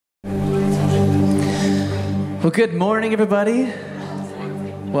Well, good morning, everybody.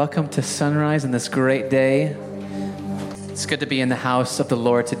 Welcome to Sunrise on this great day. It's good to be in the house of the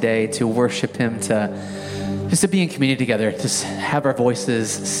Lord today, to worship Him, to be in community together, to have our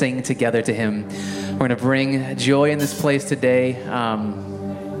voices sing together to Him. We're going to bring joy in this place today.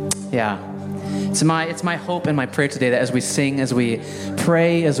 It's my hope and my prayer today that as we sing, as we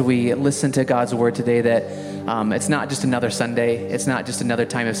pray, as we listen to God's word today, that it's not just another Sunday. It's not just another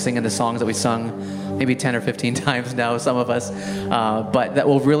time of singing the songs that we sung maybe 10 or 15 times now, some of us, but that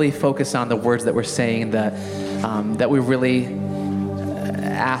we'll really focus on the words that we're saying, that we really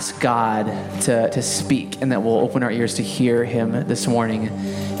ask God to speak, and that we'll open our ears to hear Him this morning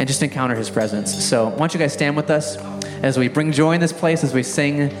and just encounter His presence. So why don't you guys stand with us as we bring joy in this place, as we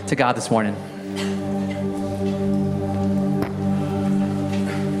sing to God this morning.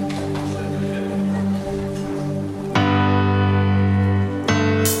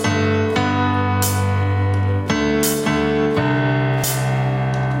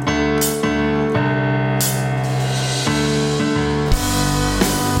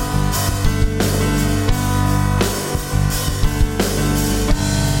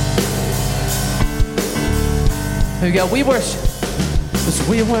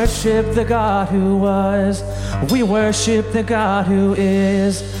 We worship the God who was. We worship the God who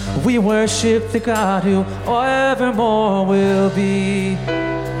is. We worship the God who evermore will be.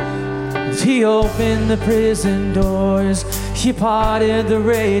 He opened the prison doors. He parted the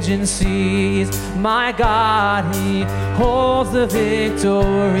raging seas. My God, He holds the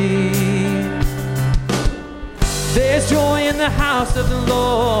victory. There's joy in the house of the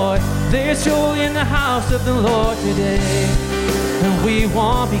Lord. There's joy in the house of the Lord today. And we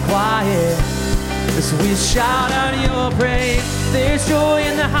won't be quiet as we shout out your praise. There's joy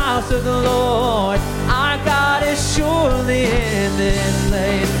in the house of the Lord. Our God is surely in this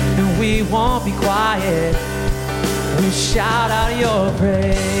place. And we won't be quiet. We shout out your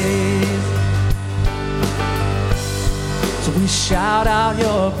praise. So we shout out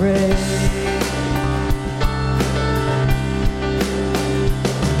your praise.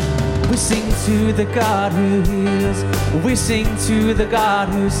 We sing to the God who heals. We sing to the God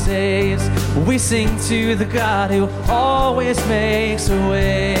who saves. We sing to the God who always makes a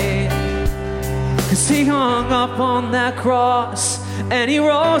way. 'Cause He hung up on that cross and He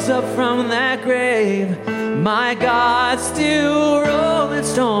rose up from that grave. My God, still rolling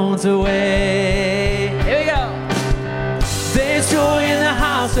stones away. Here we go. There's joy in the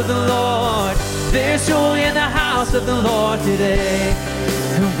house of the Lord. There's joy in the house of the Lord today.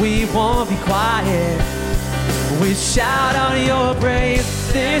 And we won't be quiet. We shout out your praise.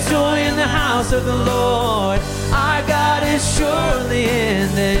 There's joy in the house of the Lord. Our God is surely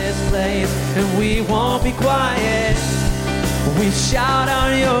in this place. And we won't be quiet. We shout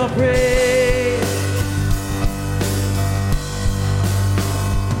out your praise.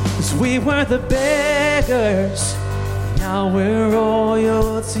 'Cause we were the beggars, now we're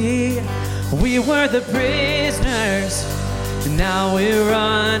royalty. We were the prisoners, now we're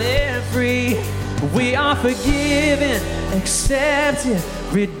running free. We are forgiven, accepted,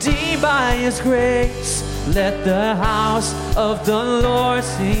 redeemed by His grace. Let the house of the Lord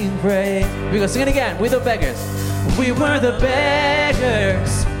sing praise. We go sing it again. We're the beggars. We were the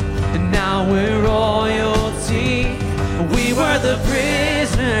beggars, and now we're royalty. We were the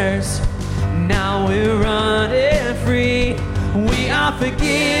prisoners, now we're running free. We are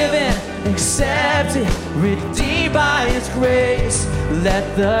forgiven, accepted, redeemed by His grace.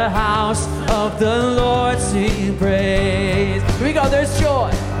 Let the house of the Lord sing praise. Here we go, there's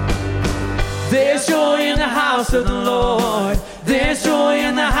joy. There's joy in the house of the Lord. There's joy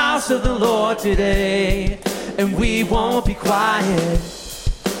in the house of the Lord today. And we won't be quiet.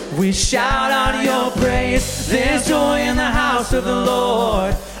 We shout out your praise. There's joy in the house of the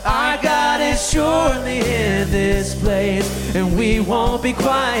Lord. Our God is surely in this place. And we won't be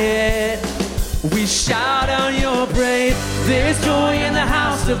quiet. We shout out your praise. There's joy in the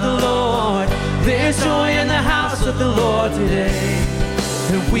house of the Lord. There's joy in the house of the Lord today.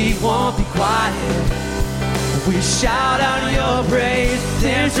 And we won't be quiet. We shout out your praise.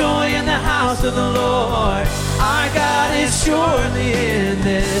 There's joy in the house of the Lord. Our God is surely in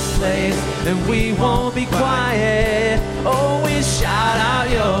this place. And we won't be quiet. Oh, we shout out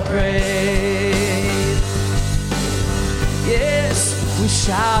your praise. Yes, we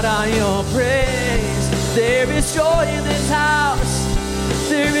shout out your praise. There is joy in this house.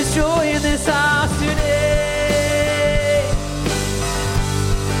 There is joy in this house today.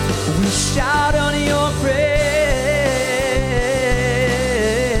 We shout out your praise.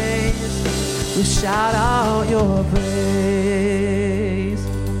 We shout out your praise.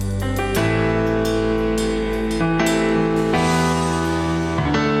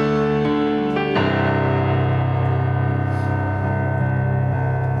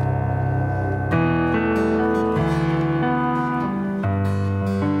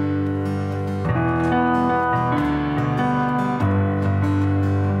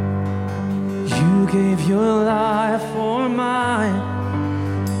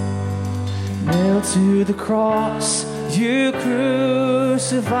 to the cross you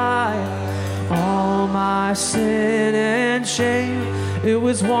crucified. All my sin and shame, it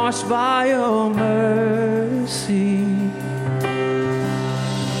was washed by your mercy.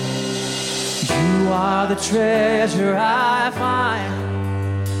 You are the treasure I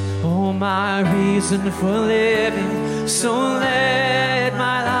find, oh, my reason for living. So let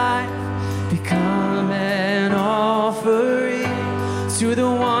my life become an offering to the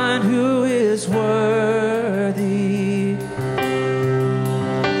one who is worthy.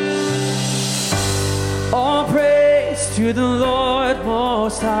 All praise to the Lord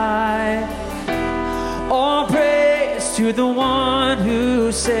Most High. All praise to the one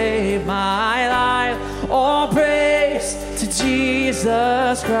who saved my life. All praise to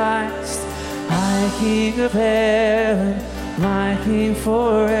Jesus Christ, my King of heaven, my King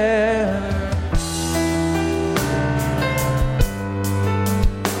forever.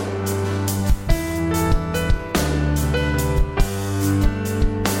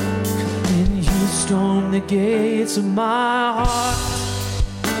 Storm the gates of my heart.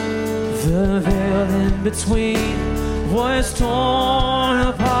 The veil in between was torn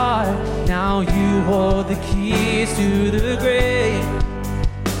apart. Now you hold the keys to the grave,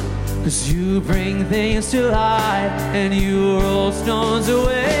 'cause you bring things to life and you roll stones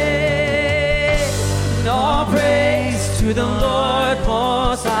away. And all praise to the Lord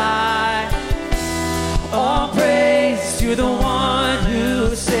Most High. All praise to the one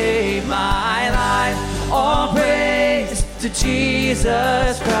who saved my life. All praise to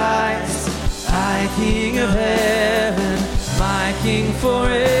Jesus Christ, my King of heaven, my King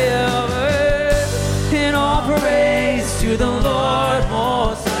forever. And all praise to the Lord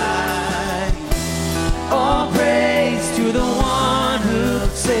Most High. All praise to the one who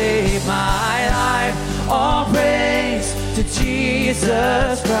saved my life. All praise to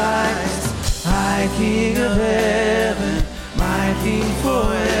Jesus Christ, my King of heaven, my King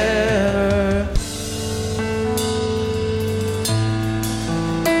forever.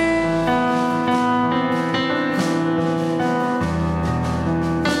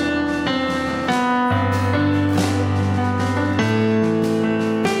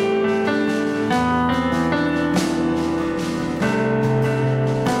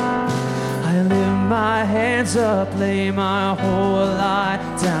 Up, lay my whole life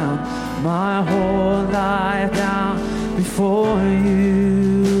down, my whole life down before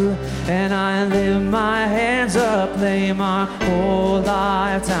you. And I lift my hands up, lay my whole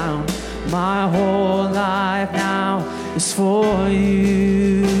life down, my whole life now is for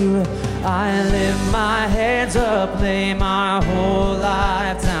you. I lift my hands up, lay my whole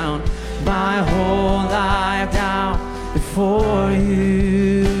life down, my whole life down before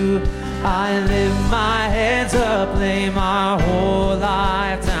you. I lift my hands up, lay my whole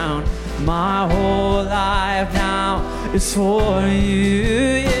life down, my whole life now is for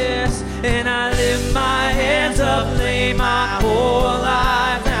you, yes. And I lift my hands up, lay my whole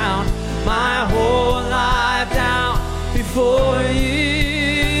life down, my whole life down before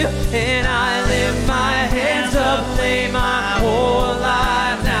you. And I lift my hands up, lay my whole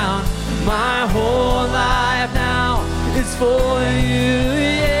life down, my whole life now is for you,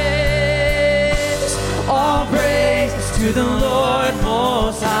 yes. All praise to the Lord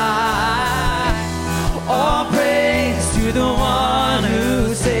Most High. All praise to the one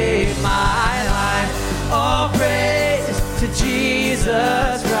who saved my life. All praise to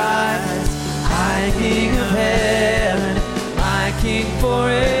Jesus Christ, my King of heaven, my King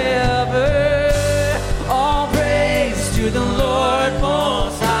forever. All praise to the Lord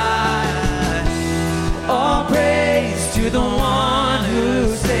Most High. All praise to the one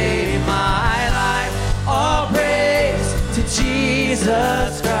who saved my life. All praise to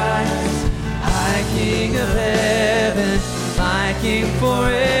Jesus Christ, my King of heaven, my King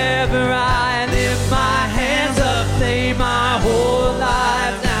forever. I lift my hands up, lay my whole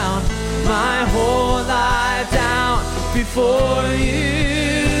life down, my whole life down before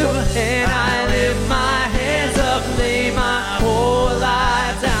you. And I lift my hands up, lay my whole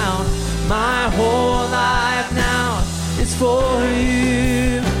life down, my whole life now is for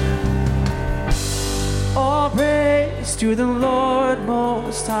you. All praise to the Lord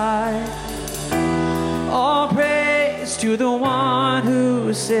Most High. All praise to the one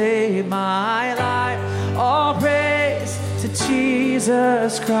who saved my life. All praise to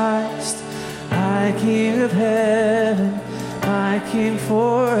Jesus Christ, my King of heaven, my King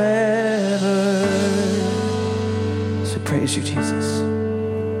forever. So praise you, Jesus.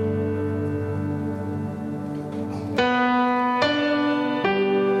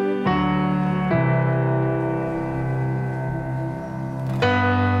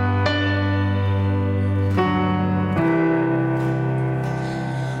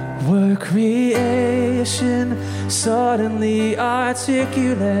 creation suddenly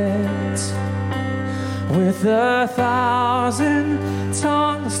articulate with 1,000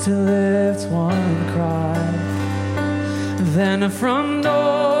 tongues to lift one cry. Then from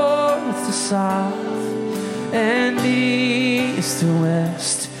north to south and east to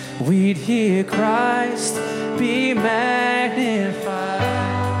west, we'd hear Christ be magnified.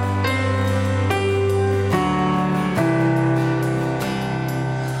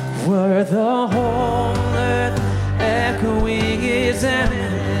 Were the whole earth echoing his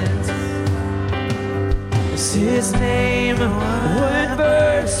eminence, as his name would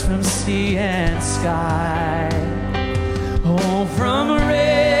burst from sea and sky. Oh, from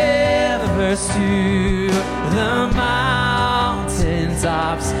rivers to the mountain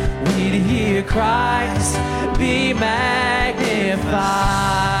tops, we'd hear Christ be magnified.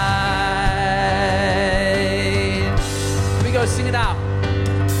 Here we go, sing it out.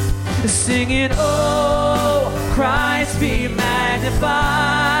 Singing, oh, Christ be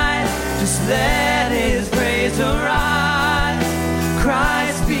magnified. Just let his praise arise.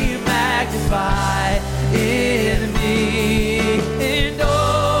 Christ be magnified in me. And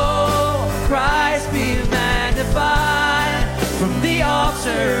oh, Christ be magnified from the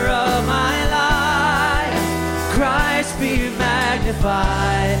altar of my life. Christ be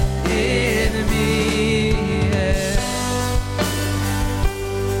magnified in me. Yeah.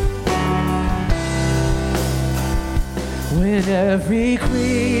 When every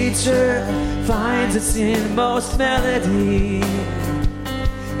creature finds its inmost melody,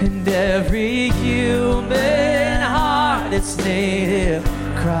 and every human heart its native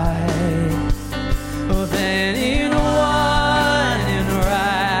cry, oh, then in one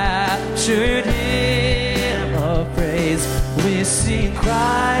enraptured hymn of praise we sing,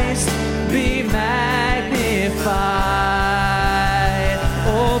 Christ be magnified.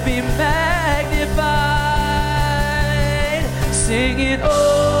 Oh, be magnified. Singing,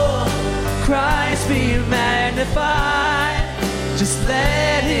 oh, Christ be magnified. Just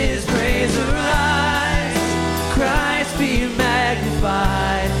let his praise arise. Christ be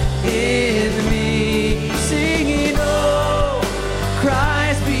magnified in me. Singing, oh,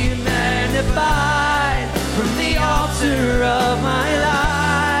 Christ be magnified from the altar of my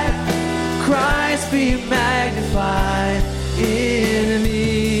life. Christ be magnified in me.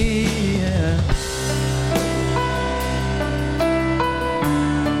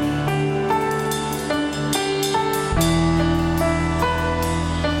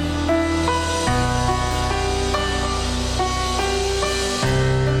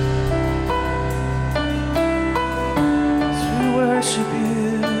 Worship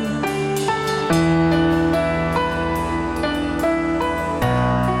you,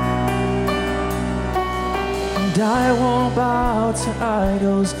 and I won't bow to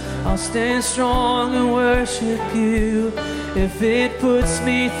idols. I'll stand strong and worship you. If it puts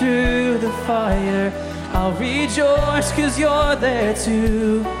me through the fire, I'll rejoice 'cause you're there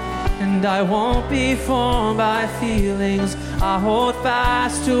too. And I won't be formed by feelings. I hold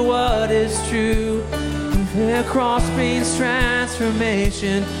fast to what is true. The cross brings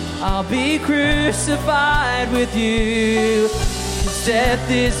transformation. I'll be crucified with you. 'Cause death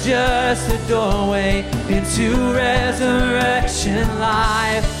is just a doorway into resurrection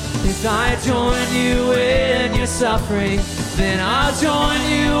life. If I join you in your suffering, then I'll join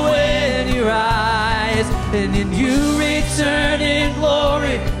you when you rise. And then you return in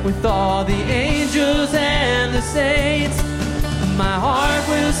glory with all the angels and the saints. My heart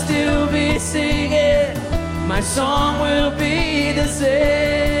will still be singing. My song will be the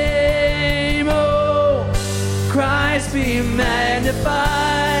same. Oh, Christ be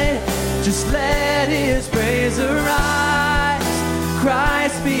magnified. Just let his praise arise.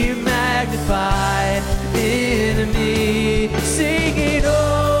 Christ be magnified in me. Singing,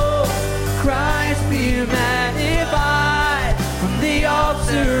 oh, Christ be magnified from the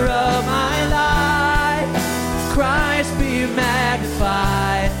altar of my life. Christ be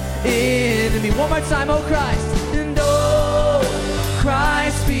magnified in me. One more time, oh Christ. And oh,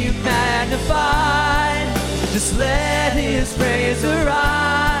 Christ be magnified. Just let his praise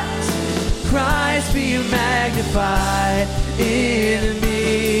arise. Christ be magnified in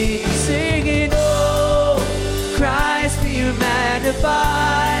me. Singing, oh, Christ be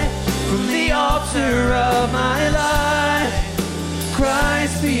magnified from the altar of my life.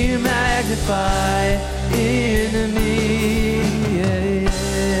 Christ be magnified in me. Yeah.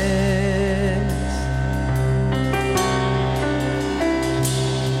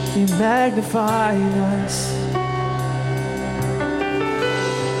 Be magnified in us.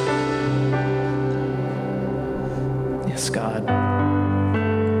 Yes, God.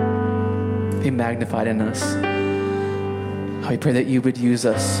 Be magnified in us. We pray that you would use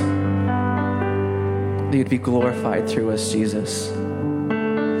us, that you'd be glorified through us, Jesus.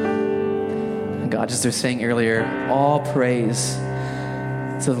 And God, as they're saying earlier, all praise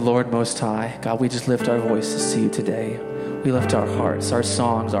to the Lord Most High. God, we just lift our voices to you today. We lift our hearts, our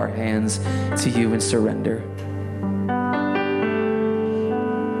songs, our hands to you in surrender.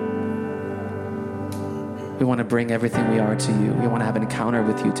 We want to bring everything we are to you. We want to have an encounter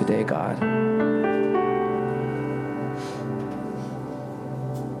with you today, God.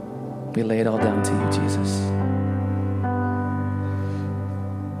 We lay it all down to you, Jesus.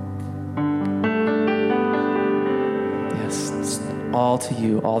 Yes, it's all to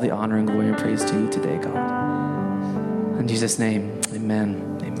you, all the honor and glory and praise to you today, God. In Jesus' name,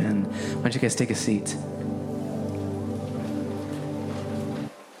 amen, amen. Why don't you guys take a seat?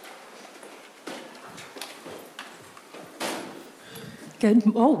 Good.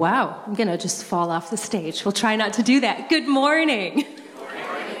 Oh, wow. I'm going to just fall off the stage. We'll try not to do that. Good morning.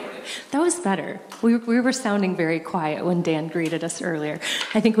 That was better. We were sounding very quiet when Dan greeted us earlier.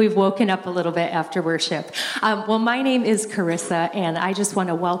 I think we've woken up a little bit after worship. Well, my name is Carissa, and I just want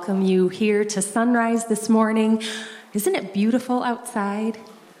to welcome you here to Sunrise this morning. Isn't it beautiful outside?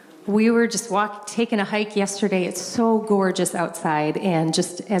 We were just taking a hike yesterday. It's so gorgeous outside. And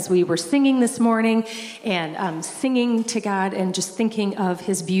just as we were singing this morning and singing to God and just thinking of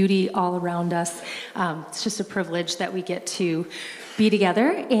his beauty all around us, it's just a privilege that we get to be together.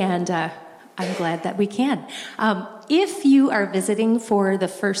 And I'm glad that we can. If you are visiting for the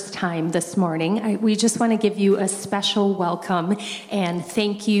first time this morning, we just want to give you a special welcome and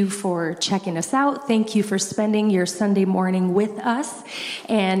thank you for checking us out. Thank you for spending your Sunday morning with us.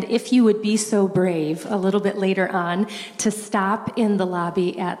 And if you would be so brave a little bit later on to stop in the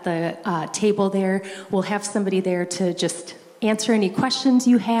lobby at the table there, we'll have somebody there to just answer any questions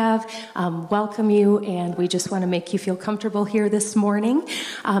you have, welcome you, and we just want to make you feel comfortable here this morning.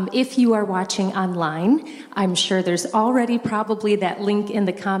 If you are watching online, I'm sure there's already probably that link in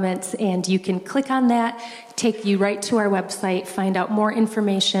the comments, and you can click on that, take you right to our website, find out more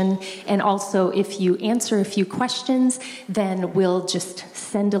information, and also if you answer a few questions, then we'll just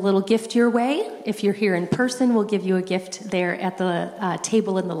send a little gift your way. If you're here in person, we'll give you a gift there at the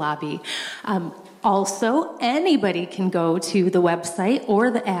table in the lobby. Also, anybody can go to the website or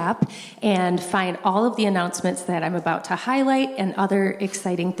the app and find all of the announcements that I'm about to highlight and other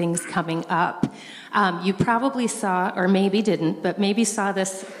exciting things coming up. You probably saw, or maybe didn't, but maybe saw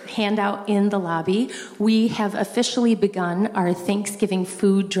this handout in the lobby. We have officially begun our Thanksgiving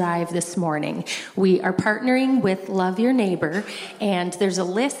food drive this morning. We are partnering with Love Your Neighbor, and there's a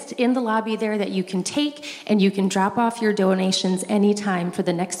list in the lobby there that you can take, and you can drop off your donations anytime for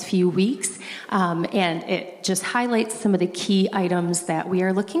the next few weeks. And it just highlights some of the key items that we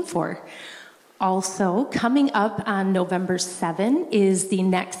are looking for. Also, coming up on November 7 is the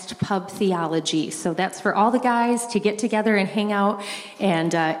next Pub Theology. So that's for all the guys to get together and hang out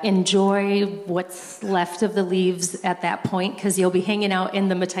and enjoy what's left of the leaves at that point, because you'll be hanging out in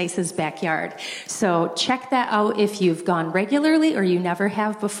the Matthias's backyard. So check that out if you've gone regularly or you never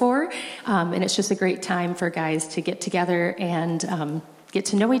have before. And it's just a great time for guys to get together and get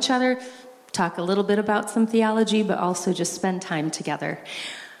to know each other, talk a little bit about some theology, but also just spend time together.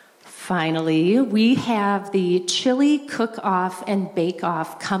 Finally, we have the chili cook-off and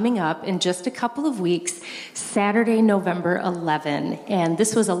bake-off coming up in just a couple of weeks, Saturday, November 11. And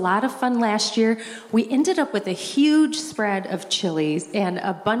this was a lot of fun last year. We ended up with a huge spread of chilies and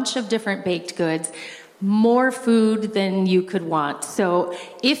a bunch of different baked goods, more food than you could want. So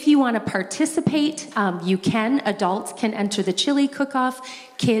if you want to participate, you can. Adults can enter the chili cook-off.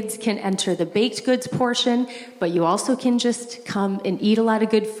 Kids can enter the baked goods portion, but you also can just come and eat a lot of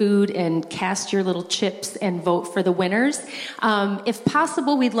good food and cast your little chips and vote for the winners. If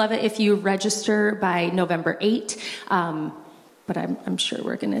possible, we'd love it if you register by November 8. But I'm sure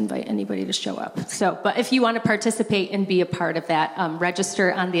we're going to invite anybody to show up. But if you want to participate and be a part of that,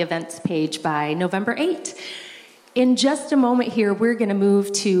 register on the events page by November 8. In just a moment here, we're going to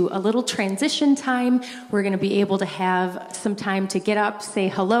move to a little transition time. We're going to be able to have some time to get up, say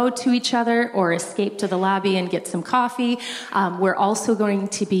hello to each other, or escape to the lobby and get some coffee. We're also going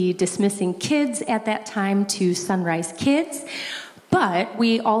to be dismissing kids at that time to Sunrise Kids. But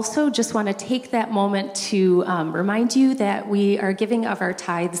we also just want to take that moment to remind you that we are giving of our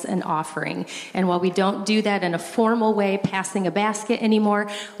tithes and offering. And while we don't do that in a formal way, passing a basket anymore,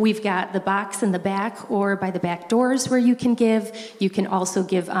 we've got the box in the back or by the back doors where you can give. You can also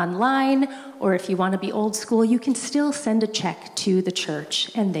give online, or if you want to be old school, you can still send a check to the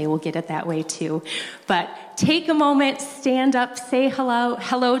church, and they will get it that way too. But take a moment, stand up, say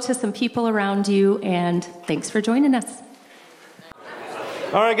hello to some people around you, and thanks for joining us.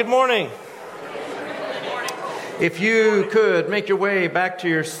 All right, good morning. If you could make your way back to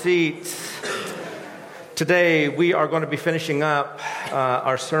your seats. Today we are going to be finishing up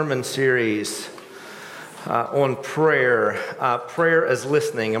our sermon series on prayer. Prayer as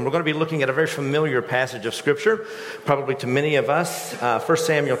listening. And we're going to be looking at a very familiar passage of Scripture, probably to many of us, 1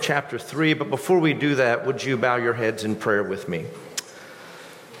 Samuel chapter 3. But before we do that, would you bow your heads in prayer with me?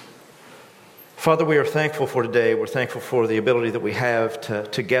 Father, we are thankful for today. We're thankful for the ability that we have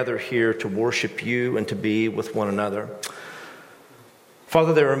to gather here to worship you and to be with one another.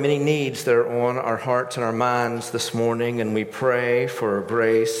 Father, there are many needs that are on our hearts and our minds this morning, and we pray for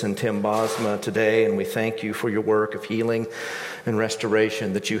Grace and Tim Bosma today, and we thank you for your work of healing and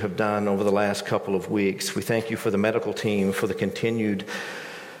restoration that you have done over the last couple of weeks. We thank you for the medical team, for the continued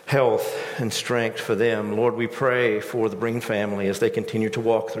health and strength for them. Lord, we pray for the Breen family as they continue to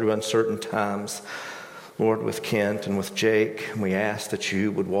walk through uncertain times. Lord, with Kent and with Jake, we ask that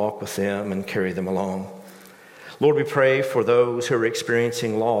you would walk with them and carry them along. Lord, we pray for those who are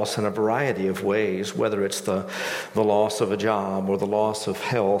experiencing loss in a variety of ways, whether it's the loss of a job or the loss of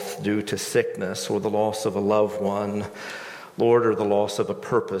health due to sickness or the loss of a loved one, Lord, or the loss of a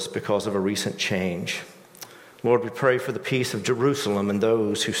purpose because of a recent change. Lord, we pray for the peace of Jerusalem and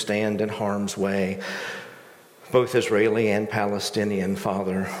those who stand in harm's way, both Israeli and Palestinian,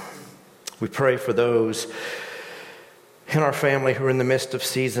 Father. We pray for those in our family who are in the midst of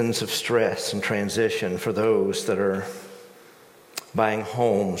seasons of stress and transition, for those that are buying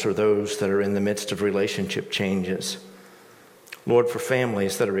homes or those that are in the midst of relationship changes. Lord, for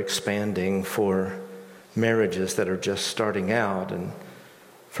families that are expanding, for marriages that are just starting out, and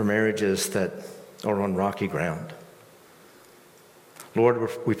for marriages that are on rocky ground. Lord,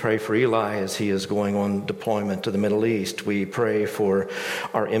 we pray for Eli as he is going on deployment to the Middle East. We pray for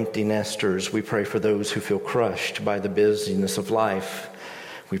our empty nesters. We pray for those who feel crushed by the busyness of life.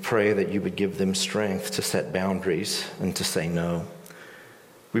 We pray that you would give them strength to set boundaries and to say no.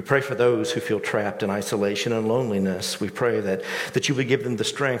 We pray for those who feel trapped in isolation and loneliness. We pray that you would give them the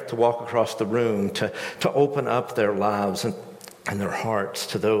strength to walk across the room, to open up their lives and their hearts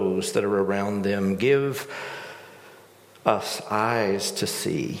to those that are around them. Give us eyes to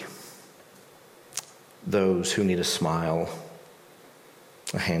see those who need a smile,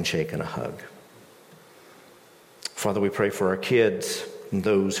 a handshake, and a hug. Father, we pray for our kids and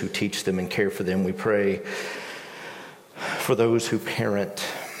those who teach them and care for them. We pray for those who parent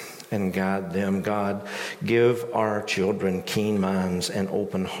and guide them. God, give our children keen minds and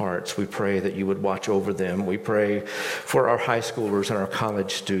open hearts. We pray that you would watch over them. We pray for our high schoolers and our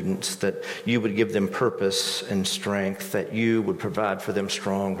college students, that you would give them purpose and strength, that you would provide for them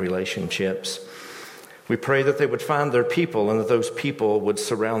strong relationships. We pray that they would find their people and that those people would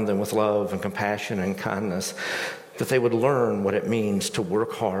surround them with love and compassion and kindness, that they would learn what it means to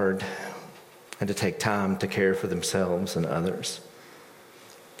work hard and to take time to care for themselves and others.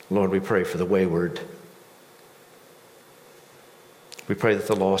 Lord, we pray for the wayward. We pray that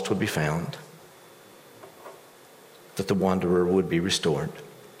the lost would be found, that the wanderer would be restored,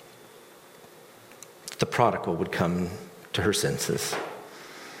 that the prodigal would come to her senses,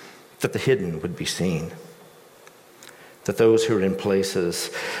 that the hidden would be seen, that those who are in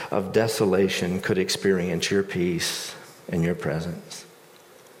places of desolation could experience your peace and your presence.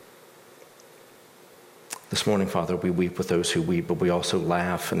 This morning, Father, we weep with those who weep, but we also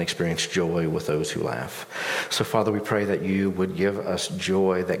laugh and experience joy with those who laugh. So, Father, we pray that you would give us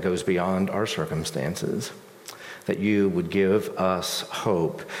joy that goes beyond our circumstances, that you would give us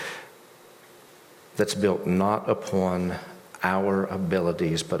hope that's built not upon our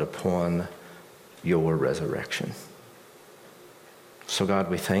abilities, but upon your resurrection. So, God,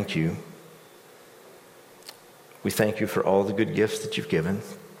 we thank you. We thank you for all the good gifts that you've given.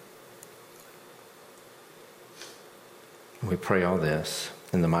 We pray all this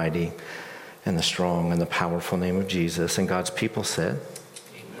in the mighty and the strong and the powerful name of Jesus. And God's people said,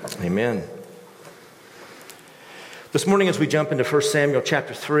 Amen. This morning as we jump into 1 Samuel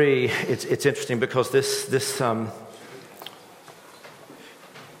chapter 3, it's interesting because this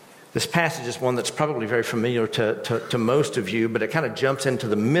This passage is one that's probably very familiar to most of you, but it kind of jumps into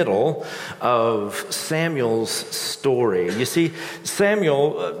the middle of Samuel's story. You see,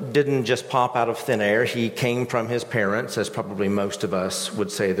 Samuel didn't just pop out of thin air. He came from his parents, as probably most of us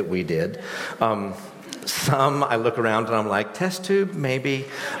would say that we did. Some, I look around and I'm like, test tube, maybe.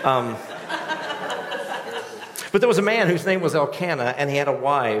 But there was a man whose name was Elkanah, and he had a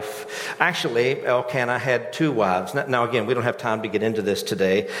wife. Actually, Elkanah had two wives. Now, again, we don't have time to get into this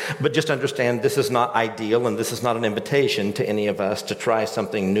today, but just understand this is not ideal, and this is not an invitation to any of us to try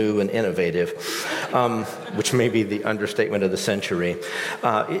something new and innovative, which may be the understatement of the century.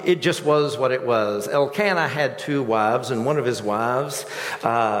 It just was what it was. Elkanah had two wives, and one of his wives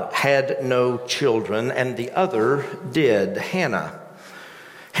had no children, and the other did, Hannah.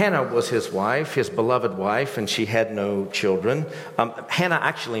 Hannah was his wife, his beloved wife, and she had no children. Hannah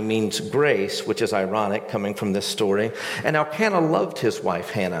actually means grace, which is ironic coming from this story. And Elkanah loved his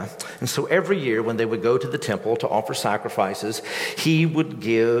wife, Hannah. And so every year when they would go to the temple to offer sacrifices, he would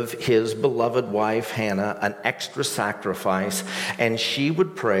give his beloved wife, Hannah, an extra sacrifice, and she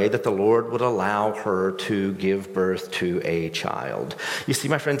would pray that the Lord would allow her to give birth to a child. You see,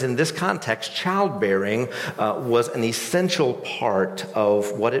 my friends, in this context, childbearing was an essential part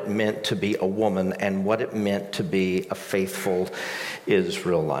of what it meant to be a woman and what it meant to be a faithful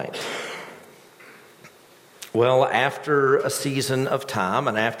Israelite. Well, after a season of time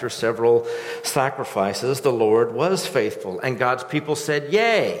and after several sacrifices, the Lord was faithful, and God's people said,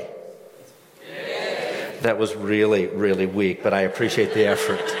 "Yay!" Yay. That was really, really weak, but I appreciate the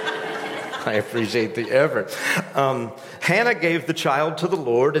effort. I appreciate the effort. Hannah gave the child to the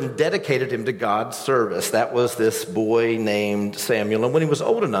Lord and dedicated him to God's service. That was this boy named Samuel. And when he was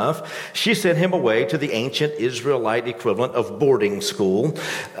old enough, she sent him away to the ancient Israelite equivalent of boarding school,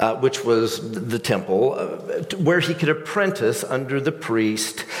 which was the temple, where he could apprentice under the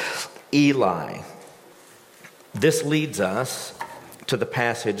priest Eli. This leads us to the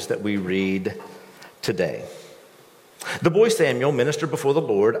passage that we read today. The boy Samuel ministered before the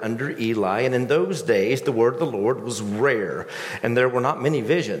Lord under Eli, and in those days the word of the Lord was rare, and there were not many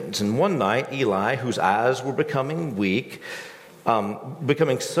visions. And one night Eli, whose eyes were becoming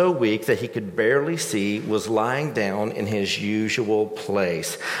so weak that he could barely see, was lying down in his usual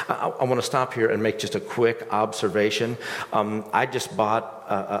place. I want to stop here and make just a quick observation. I just bought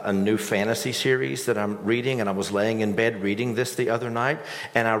a new fantasy series that I'm reading, and I was laying in bed reading this the other night,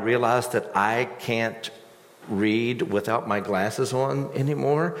 and I realized that I can't read without my glasses on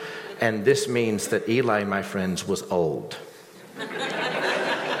anymore, and this means that Eli, my friends, was old.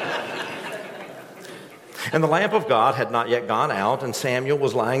 And the lamp of God had not yet gone out, and Samuel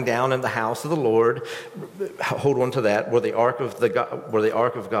was lying down in the house of the Lord. Hold on to that, where the ark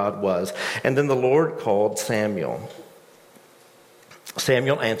of God was. And then the Lord called Samuel.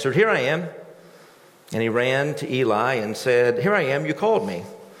 Samuel answered, "Here I am." And he ran to Eli and said, "Here I am, you called me."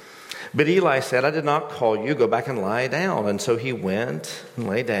 But Eli said, "I did not call you. Go back and lie down." And so he went and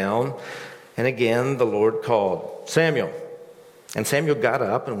lay down. And again the Lord called, "Samuel." And Samuel got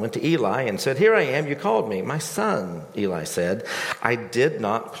up and went to Eli and said, "Here I am, you called me." "My son," Eli said, "I did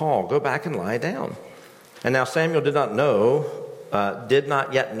not call. Go back and lie down." And now Samuel did not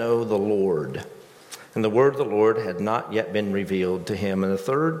yet know the Lord. And the word of the Lord had not yet been revealed to him. And the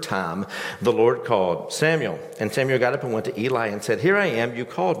third time the Lord called, "Samuel." And Samuel got up and went to Eli and said, "Here I am, you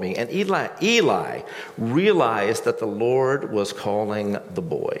called me." And Eli realized that the Lord was calling the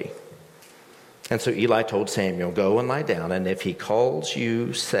boy. And so Eli told Samuel, "Go and lie down, and if he calls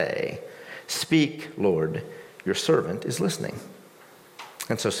you, say, 'Speak, Lord, your servant is listening.'"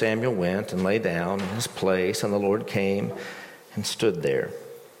 And so Samuel went and lay down in his place, and the Lord came and stood there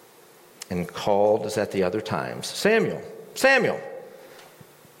and called as at the other times, "Samuel, Samuel."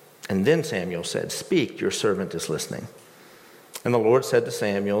 And then Samuel said, "Speak, your servant is listening." And the Lord said to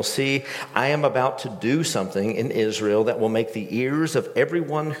Samuel, "See, I am about to do something in Israel that will make the ears of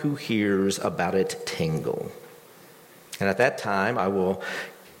everyone who hears about it tingle. And at that time I will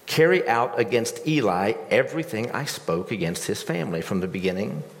carry out against Eli everything I spoke against his family from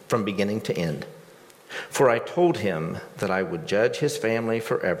beginning to end. For I told him that I would judge his family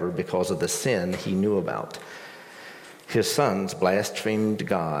forever because of the sin he knew about. His sons blasphemed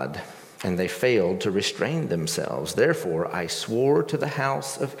God, and they failed to restrain themselves. Therefore, I swore to the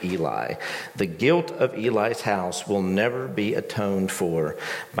house of Eli, the guilt of Eli's house will never be atoned for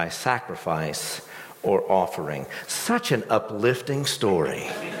by sacrifice or offering." Such an uplifting story,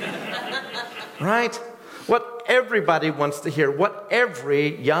 right? What everybody wants to hear, what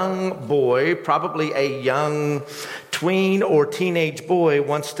every young boy, probably a young tween or teenage boy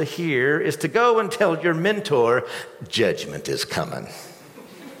wants to hear, is to go and tell your mentor, "Judgment is coming."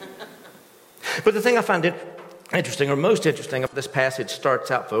 But the thing I find interesting, or most interesting, of this passage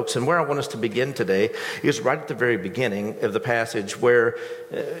starts out, folks, and where I want us to begin today is right at the very beginning of the passage where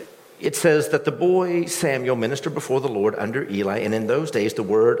it says that the boy Samuel ministered before the Lord under Eli, and in those days the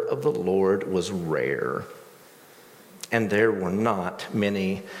word of the Lord was rare, and there were not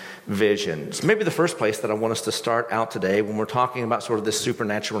many visions. Maybe the first place that I want us to start out today when we're talking about sort of this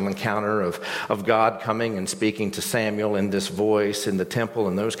supernatural encounter of God coming and speaking to Samuel in this voice in the temple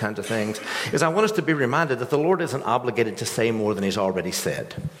and those kinds of things is I want us to be reminded that the Lord isn't obligated to say more than he's already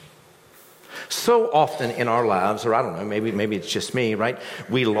said. So often in our lives, or I don't know, maybe it's just me, right?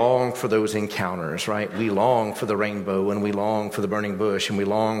 We long for those encounters, right? We long for the rainbow, and we long for the burning bush, and we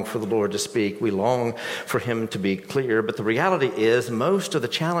long for the Lord to speak. We long for him to be clear. But the reality is, most of the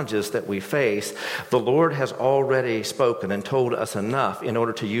challenges that we face, the Lord has already spoken and told us enough in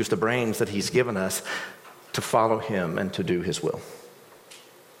order to use the brains that he's given us to follow him and to do his will.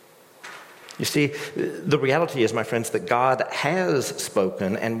 You see, the reality is, my friends, that God has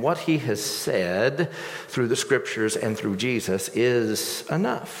spoken, and what he has said through the scriptures and through Jesus is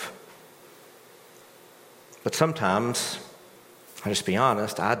enough. But sometimes, I'll just be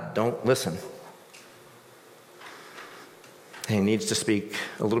honest, I don't listen. He needs to speak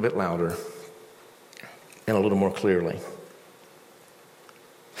a little bit louder and a little more clearly.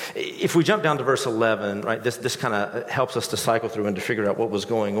 If we jump down to verse 11, right, this kind of helps us to cycle through and to figure out what was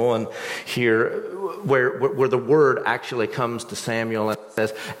going on here, where the word actually comes to Samuel and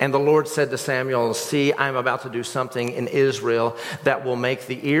says, "And the Lord said to Samuel, see, I am about to do something in Israel that will make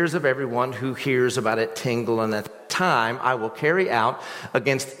the ears of everyone who hears about it tingle, and that time I will carry out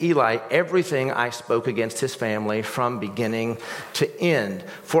against Eli everything I spoke against his family from beginning to end.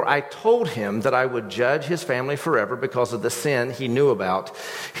 For I told him that I would judge his family forever because of the sin he knew about.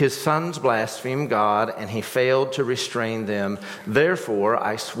 His sons blasphemed God, and he failed to restrain them. Therefore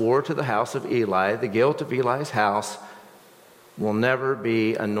I swore to the house of Eli, the guilt of Eli's house will never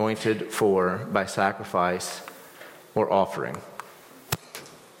be anointed for by sacrifice or offering."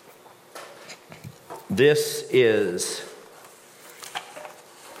 This is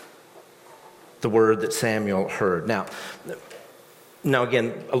the word that Samuel heard. Now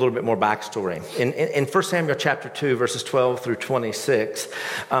again, a little bit more backstory. In 1 Samuel chapter 2, verses 12 through 26,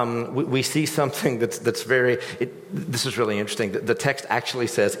 we see something that's very, this is really interesting. The text actually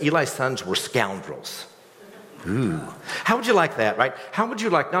says Eli's sons were scoundrels. Ooh. How would you like that, right? How would you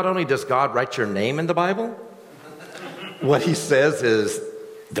like, not only does God write your name in the Bible, what he says is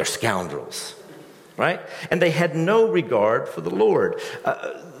they're scoundrels. Right? And they had no regard for the Lord.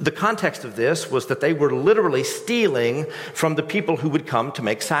 The context of this was that they were literally stealing from the people who would come to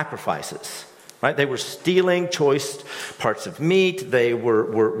make sacrifices. Right? They were stealing choice parts of meat. They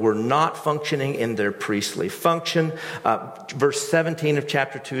were not functioning in their priestly function. Verse 17 of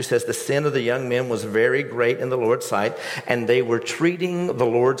chapter 2 says, "The sin of the young men was very great in the Lord's sight, and they were treating the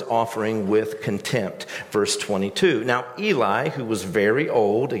Lord's offering with contempt." Verse 22, "Now Eli, who was very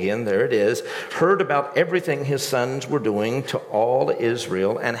old," again, there it is, "heard about everything his sons were doing to all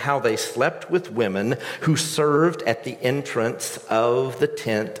Israel, and how they slept with women who served at the entrance of the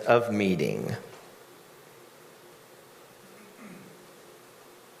tent of meeting."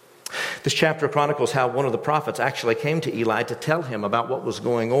 This chapter chronicles how one of the prophets actually came to Eli to tell him about what was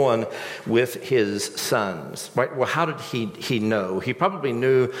going on with his sons. Right? Well, how did he know? He probably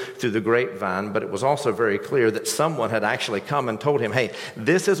knew through the grapevine, but it was also very clear that someone had actually come and told him, "Hey,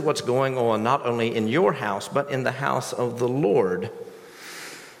 this is what's going on not only in your house, but in the house of the Lord.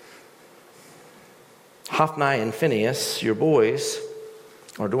 Hophni and Phinehas, your boys,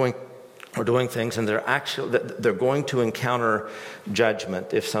 are doing things, and they're going to encounter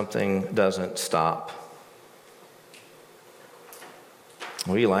judgment if something doesn't stop."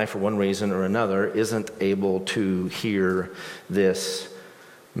 Well, Eli, for one reason or another, isn't able to hear this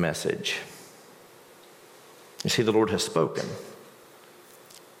message. You see, the Lord has spoken.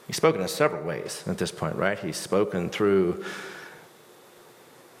 He's spoken in several ways at this point, right? He's spoken through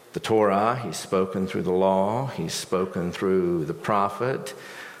the Torah. He's spoken through the law. He's spoken through the prophet.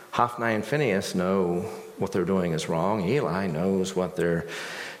 Hophni and Phinehas know what they're doing is wrong. Eli knows what they're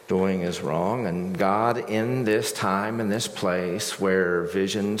doing is wrong. And God, in this time, in this place where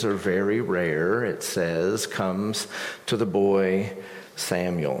visions are very rare, it says, comes to the boy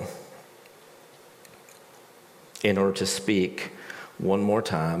Samuel in order to speak one more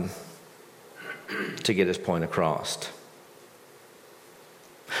time to get his point across.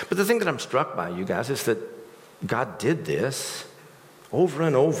 But the thing that I'm struck by, you guys, is that God did this over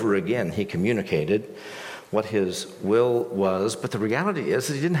and over again. He communicated what his will was, but the reality is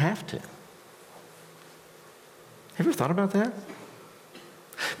that he didn't have to. Have you ever thought about that?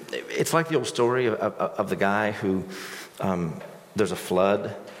 it's like the old story of the guy who, there's a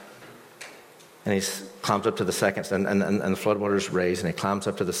flood, and he climbs up to the second, and the floodwaters raise, and he climbs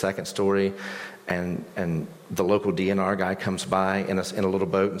up to the second story, and the local DNR guy comes by in a little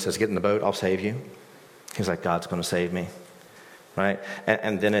boat and says, "Get in the boat, I'll save you." He's like, "God's going to save me." Right?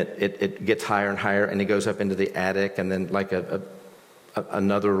 And then it gets higher and higher, and he goes up into the attic, and then like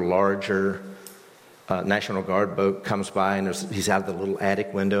another larger National Guard boat comes by, and he's out of the little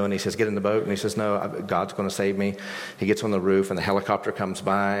attic window, and he says, "Get in the boat," and he says, "No, God's going to save me." He gets on the roof, and the helicopter comes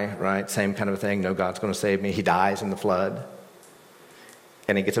by, right? Same kind of thing. "No, God's going to save me." He dies in the flood.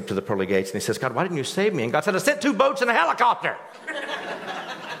 And he gets up to the pearly gates, and he says, "God, why didn't you save me?" And God said, "I sent 2 boats and a helicopter."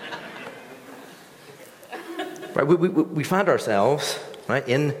 Right? We find ourselves, right,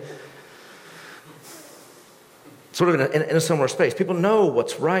 in sort of in a similar space. People know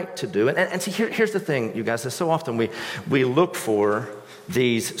what's right to do. And see, here's the thing, you guys, is so often we look for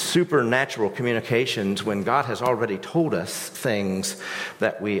these supernatural communications when God has already told us things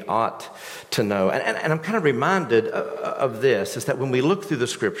that we ought to know. And I'm kind of reminded of this, is that when we look through the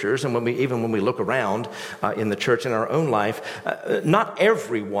scriptures, and when we look around in the church in our own life, not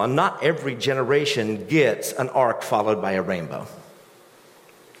every generation gets an ark followed by a rainbow.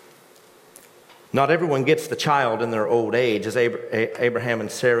 Not everyone gets the child in their old age, as Abraham and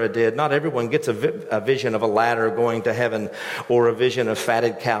Sarah did. Not everyone gets a vision of a ladder going to heaven, or a vision of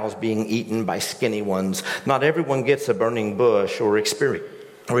fatted cows being eaten by skinny ones. Not everyone gets a burning bush or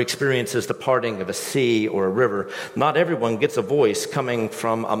experiences the parting of a sea or a river. Not everyone gets a voice coming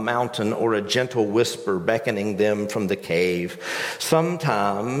from a mountain, or a gentle whisper beckoning them from the cave.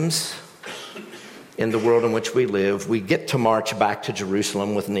 Sometimes, in the world in which we live, we get to march back to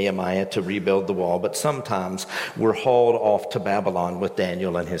Jerusalem with Nehemiah to rebuild the wall, but sometimes we're hauled off to Babylon with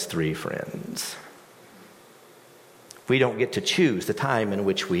Daniel and his 3 friends. We don't get to choose the time in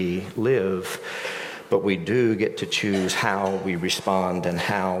which we live, but we do get to choose how we respond and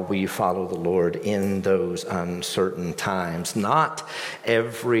how we follow the Lord in those uncertain times. Not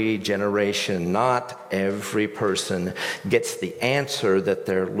every generation, not every person gets the answer that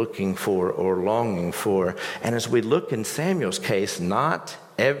they're looking for or longing for. And as we look in Samuel's case, not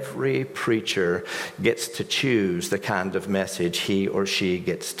every preacher gets to choose the kind of message he or she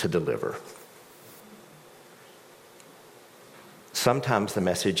gets to deliver. Sometimes the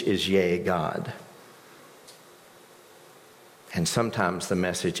message is, "Yea, God." And sometimes the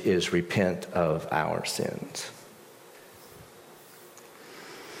message is, "Repent of our sins."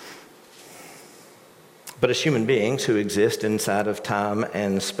 But as human beings who exist inside of time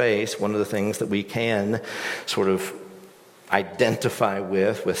and space, one of the things that we can sort of identify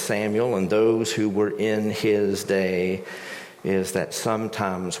with Samuel and those who were in his day is that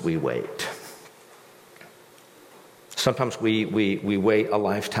sometimes we wait. Sometimes we wait a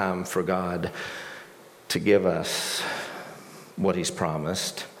lifetime for God to give us what he's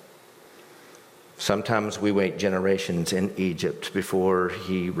promised. Sometimes we wait generations in Egypt before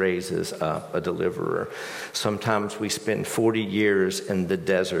he raises up a deliverer. Sometimes we spend 40 years in the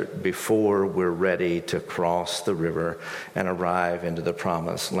desert before we're ready to cross the river and arrive into the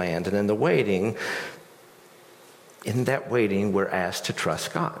promised land. And in that waiting, we're asked to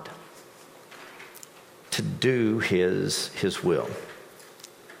trust God, to do his will.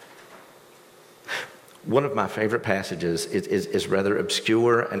 One of my favorite passages is rather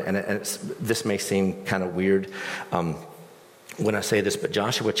obscure, and this may seem kind of weird when I say this, but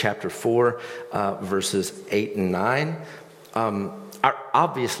Joshua chapter 4, verses 8 and 9 are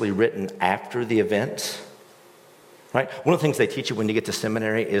obviously written after the events. Right? One of the things they teach you when you get to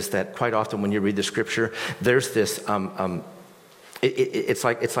seminary is that quite often when you read the scripture, there's this it's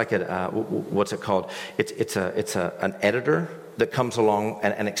like what's it called? It's an editor that comes along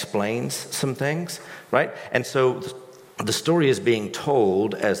and explains some things, right? And so the story is being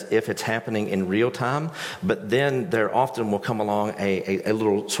told as if it's happening in real time, but then there often will come along a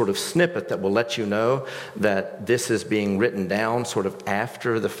little sort of snippet that will let you know that this is being written down sort of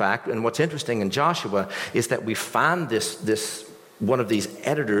after the fact. And what's interesting in Joshua is that we find this one of these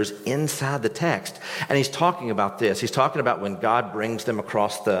editors inside the text. And he's talking about this. He's talking about when God brings them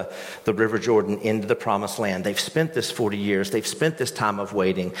across the River Jordan into the promised land. They've spent this 40 years. They've spent this time of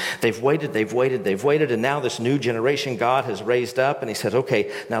waiting. They've waited. And now this new generation God has raised up. And he says,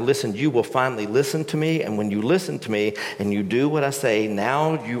 okay, now listen, you will finally listen to me. And when you listen to me and you do what I say,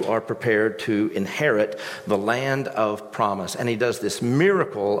 now you are prepared to inherit the land of promise. And he does this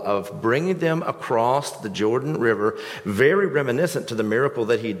miracle of bringing them across the Jordan River, very reminiscent innocent to the miracle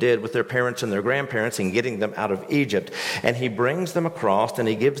that he did with their parents and their grandparents in getting them out of Egypt. And he brings them across, and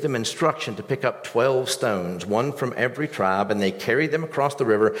he gives them instruction to pick up 12 stones, one from every tribe, and they carry them across the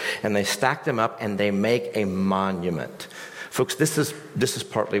river, and they stack them up, and they make a monument. Folks, this is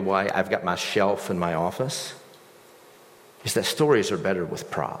partly why I've got my shelf in my office, is that stories are better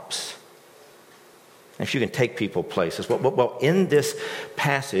with props. If you can take people places. Well, in this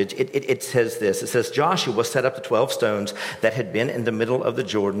passage, it says this. It says, Joshua set up the 12 stones that had been in the middle of the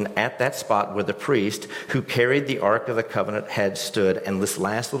Jordan at that spot where the priest who carried the Ark of the Covenant had stood. And this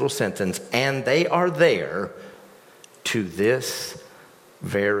last little sentence, and they are there to this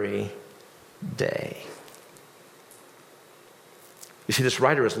very day. You see, this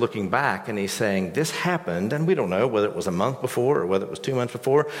writer is looking back and he's saying, this happened, and we don't know whether it was a month before or whether it was 2 months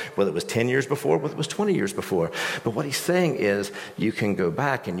before, whether it was 10 years before, whether it was 20 years before. But what he's saying is, you can go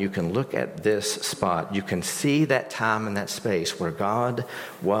back and you can look at this spot. You can see that time and that space where God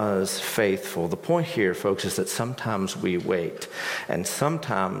was faithful. The point here, folks, is that sometimes we wait, and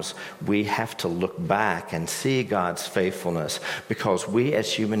sometimes we have to look back and see God's faithfulness, because we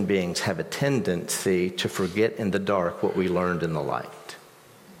as human beings have a tendency to forget in the dark what we learned in the light.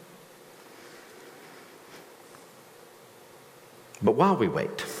 But while we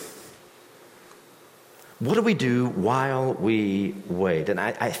wait, what do we do while we wait? And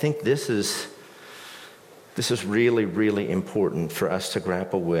I think this is really, really important for us to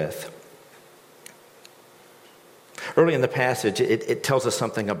grapple with. Early in the passage, it tells us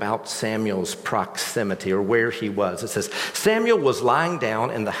something about Samuel's proximity, or where he was. It says, Samuel was lying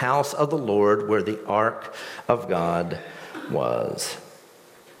down in the house of the Lord where the ark of God was.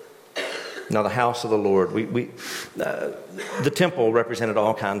 Now, the house of the Lord, the temple represented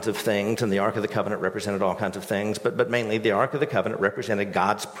all kinds of things, and the Ark of the Covenant represented all kinds of things, but mainly the Ark of the Covenant represented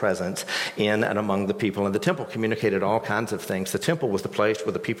God's presence in and among the people, and the temple communicated all kinds of things. The temple was the place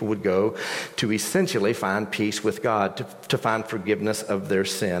where the people would go to essentially find peace with God, to find forgiveness of their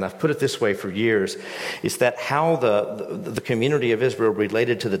sin. I've put it this way for years, is that how the community of Israel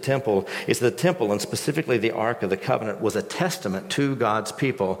related to the temple is the temple, and specifically the Ark of the Covenant, was a testament to God's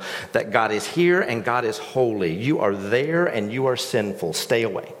people that God is here and God is holy. You are there and you are sinful. Stay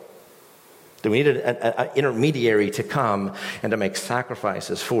away. We needed an intermediary to come and to make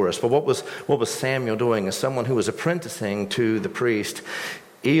sacrifices for us. But what was Samuel doing? As someone who was apprenticing to the priest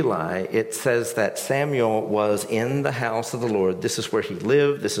Eli, it says that Samuel was in the house of the Lord. This is where he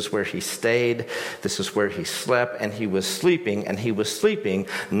lived. This is where he stayed. This is where he slept. And he was sleeping. And he was sleeping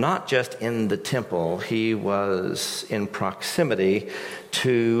not just in the temple. He was in proximity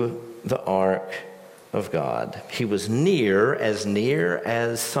to the ark of God. He was near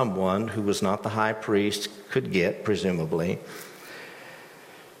as someone who was not the high priest could get, presumably,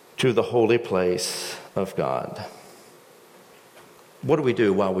 to the holy place of God. What do we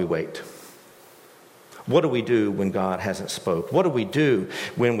do while we wait? What do we do when God hasn't spoke? What do we do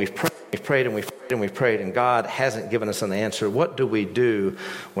when we've prayed and God hasn't given us an answer? What do we do?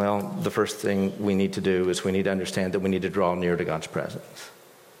 Well, the first thing we need to do is we need to understand that we need to draw near to God's presence.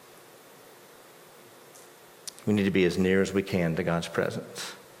 We need to be as near as we can to God's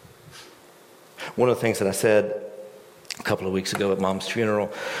presence. One of the things that I said a couple of weeks ago at Mom's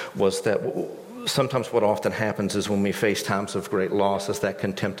funeral was that sometimes what often happens is when we face times of great loss is that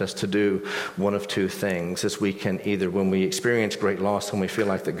can tempt us to do one of two things. Is we can either, when we experience great loss and we feel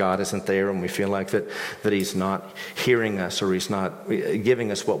like that God isn't there and we feel like that he's not hearing us or he's not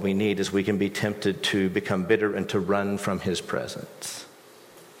giving us what we need, is we can be tempted to become bitter and to run from his presence.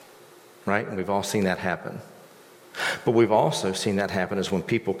 Right? And we've all seen that happen. But we've also seen that happen is when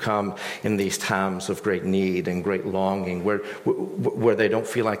people come in these times of great need and great longing where they don't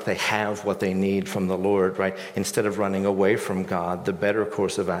feel like they have what they need from the Lord, right? Instead of running away from God, the better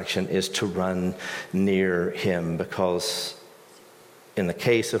course of action is to run near him, because in the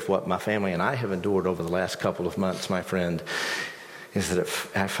case of what my family and I have endured over the last couple of months, my friend, is that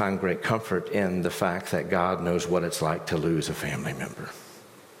I find great comfort in the fact that God knows what it's like to lose a family member.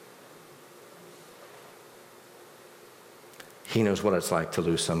 He knows what it's like to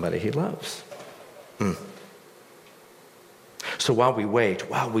lose somebody he loves. So while we wait,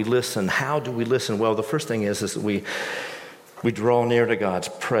 while we listen, how do we listen? Well, the first thing is that we draw near to God's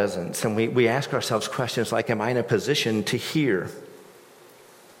presence, and we ask ourselves questions like, am I in a position to hear?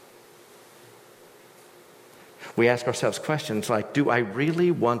 We ask ourselves questions like, do I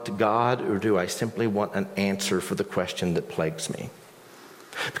really want God, or do I simply want an answer for the question that plagues me?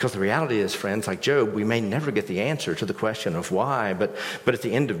 Because the reality is, friends, like Job, we may never get the answer to the question of why, but at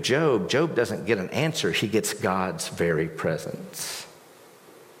the end of Job doesn't get an answer. He gets God's very presence.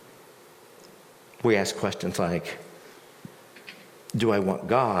 We ask questions like, Do I want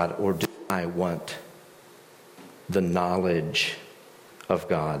God, or do I want the knowledge of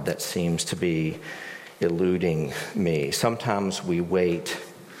God that seems to be eluding me? Sometimes we wait.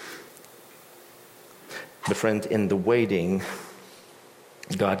 But friends, in the waiting,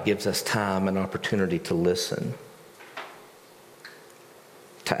 God gives us time and opportunity to listen,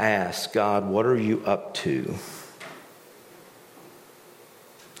 to ask, God, what are you up to?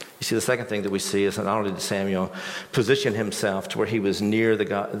 You see, the second thing that we see is that not only did Samuel position himself to where he was near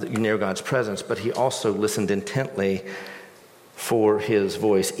God's presence, but he also listened intently for his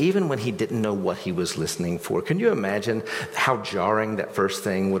voice, even when he didn't know what he was listening for. Can you imagine how jarring that first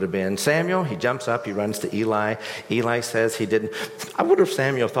thing would have been? Samuel, he jumps up, he runs to Eli. Eli says he didn't. I wonder if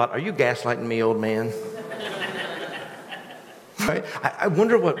Samuel thought, are you gaslighting me, old man? Right? I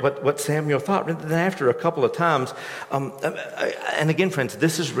wonder what Samuel thought. And then after a couple of times, and again, friends,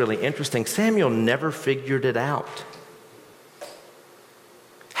 this is really interesting. Samuel never figured it out.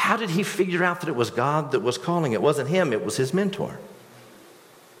 How did he figure out that it was God that was calling? It wasn't him, it was his mentor.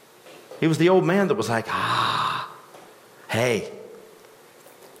 He was the old man that was like, hey,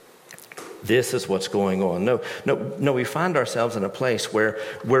 this is what's going on. No, we find ourselves in a place where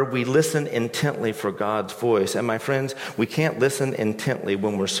we listen intently for God's voice. And my friends, we can't listen intently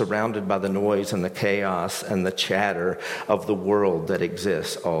when we're surrounded by the noise and the chaos and the chatter of the world that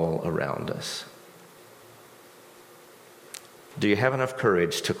exists all around us. Do you have enough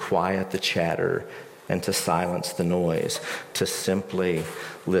courage to quiet the chatter and to silence the noise, to simply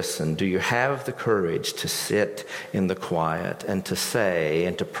listen? Do you have the courage to sit in the quiet and to say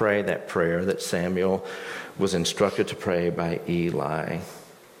and to pray that prayer that Samuel was instructed to pray by Eli?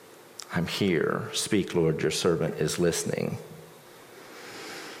 I'm here. Speak, Lord, your servant is listening.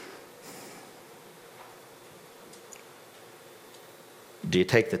 Do you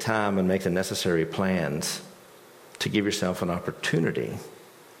take the time and make the necessary plans to give yourself an opportunity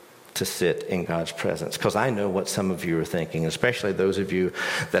to sit in God's presence? Because I know what some of you are thinking, especially those of you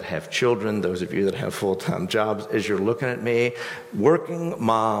that have children, those of you that have full-time jobs. As you're looking at me, working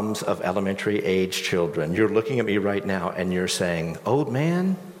moms of elementary age children, you're looking at me right now and you're saying, old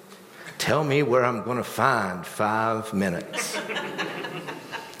man, tell me where I'm going to find 5 minutes.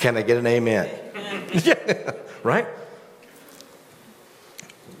 Can I get an amen? Yeah, right?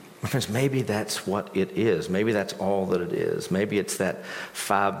 Friends, maybe that's what it is. Maybe that's all that it is. Maybe it's that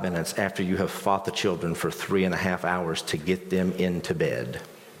 5 minutes after you have fought the children for 3.5 hours to get them into bed.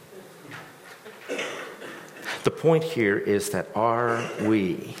 The point here is that are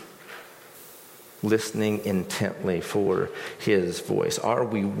we listening intently for his voice? Are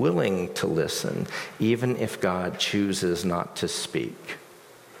we willing to listen even if God chooses not to speak?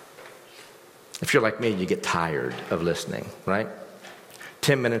 If you're like me, you get tired of listening, right?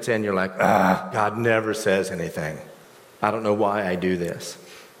 10 minutes in, you're like, God never says anything. I don't know why I do this.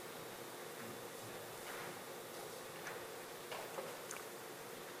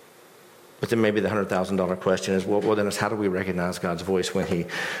 But then maybe the $100,000 question is, well, then it's how do we recognize God's voice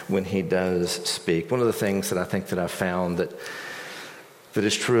when he does speak? One of the things that I think that I've found that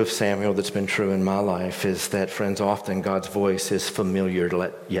is true of Samuel, that's been true in my life, is that, friends, often God's voice is familiar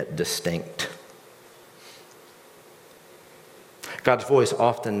yet distinct. God's voice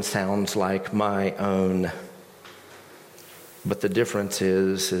often sounds like my own, but the difference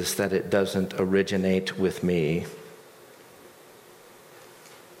is that it doesn't originate with me.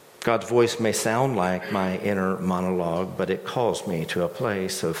 God's voice may sound like my inner monologue, but it calls me to a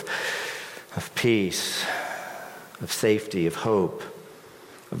place of peace, of safety, of hope,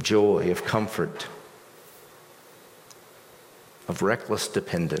 of joy, of comfort, of reckless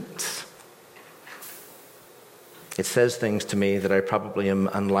dependence. It says things to me that I probably am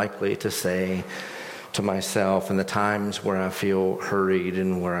unlikely to say to myself. In the times where I feel hurried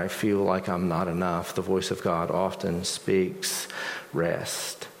and where I feel like I'm not enough, the voice of God often speaks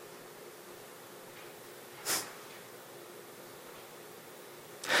rest.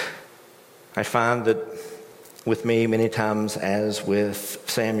 I find that with me, many times, as with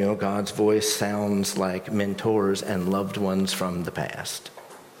Samuel, God's voice sounds like mentors and loved ones from the past.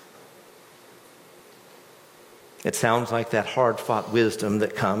 It sounds like that hard-fought wisdom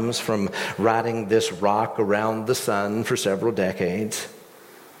that comes from riding this rock around the sun for several decades.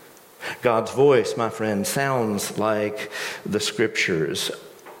 God's voice, my friend, sounds like the scriptures.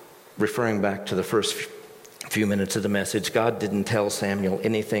 Referring back to the first few minutes of the message, God didn't tell Samuel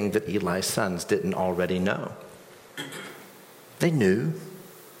anything that Eli's sons didn't already know. They knew.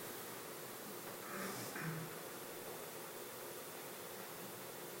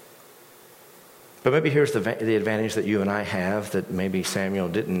 But maybe here's the advantage that you and I have that maybe Samuel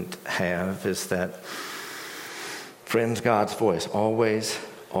didn't have, is that Friends, God's voice always,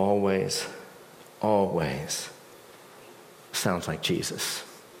 always, always sounds like Jesus.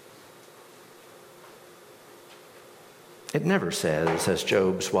 It never says, as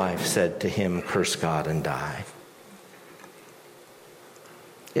Job's wife said to him, curse God and die.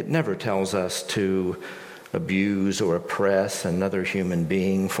 It never tells us to abuse or oppress another human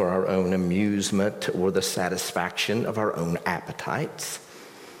being for our own amusement or the satisfaction of our own appetites.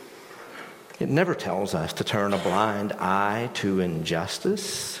 It never tells us to turn a blind eye to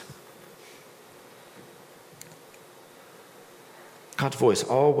injustice. God's voice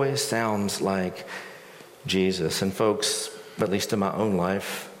always sounds like Jesus. And folks, at least in my own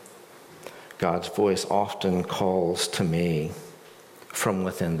life, God's voice often calls to me from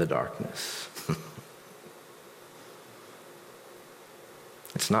within the darkness.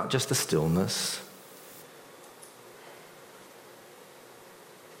 It's not just the stillness.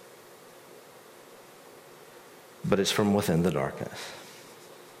 But it's from within the darkness.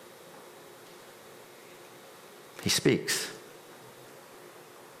 He speaks.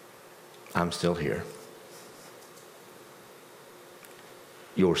 I'm still here.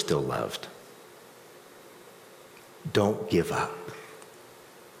 You're still loved. Don't give up.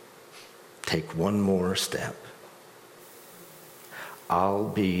 Take one more step. I'll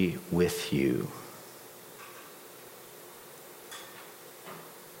be with you.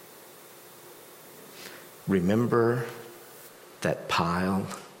 Remember that pile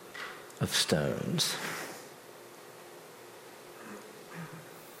of stones.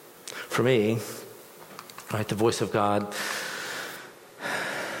 For me, right, the voice of God,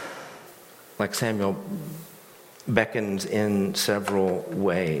 like Samuel, beckons in several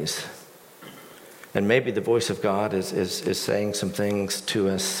ways. And maybe the voice of God is saying some things to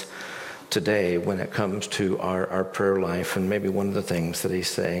us today when it comes to our prayer life. And maybe one of the things that he's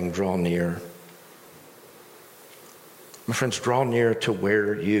saying, draw near. My friends, draw near to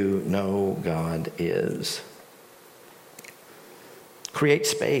where you know God is. Create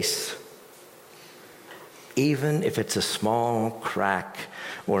space, even if it's a small crack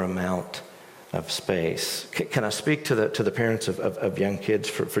or amount of space. Can I speak to the parents of young kids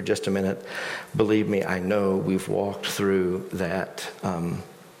for just a minute? Believe me, I know we've walked through that.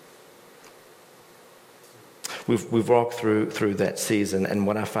 We've walked through that season, and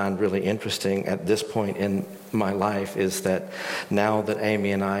what I find really interesting at this point in my life is that now that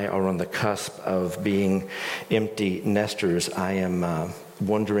Amy and I are on the cusp of being empty nesters, I am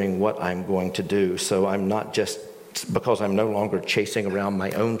wondering what I'm going to do. So I'm not just, because I'm no longer chasing around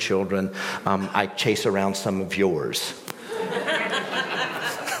my own children, I chase around some of yours.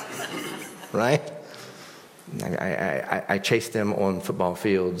 Right? I chase them on football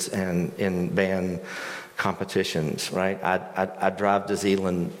fields and in band competitions, right? I drive to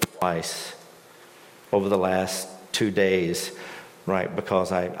Zealand twice over the last 2 days, right?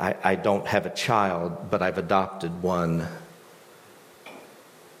 Because I don't have a child, but I've adopted one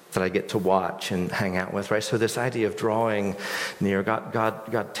that I get to watch and hang out with, right? So this idea of drawing near,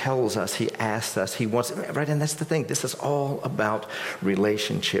 God tells us, he asks us, he wants, right? And that's the thing. This is all about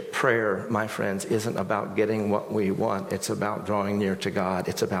relationship. Prayer, my friends, isn't about getting what we want. It's about drawing near to God.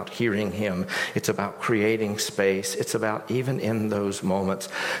 It's about hearing him. It's about creating space. It's about, even in those moments,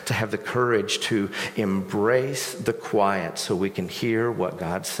 to have the courage to embrace the quiet so we can hear what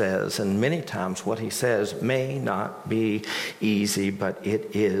God says. And many times what he says may not be easy, but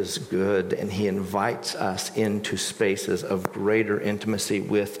it is good, and he invites us into spaces of greater intimacy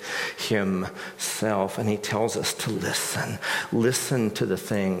with himself, and he tells us to listen to the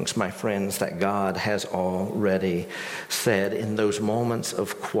things, my friends, that God has already said in those moments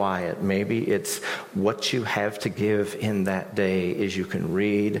of quiet. Maybe it's what you have to give in that day is you can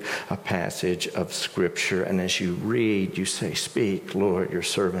read a passage of scripture, and as you read, you say, speak, Lord, your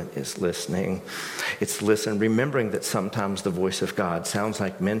servant is listening. It's listen, remembering that sometimes the voice of God sounds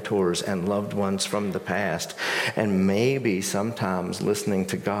like mentors and loved ones from the past. And maybe sometimes listening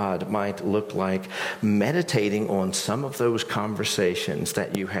to God might look like meditating on some of those conversations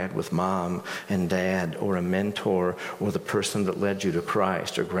that you had with mom and dad, or a mentor, or the person that led you to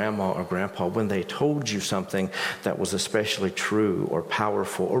Christ, or grandma or grandpa, when they told you something that was especially true or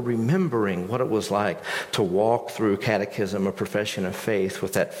powerful, or remembering what it was like to walk through catechism or profession of faith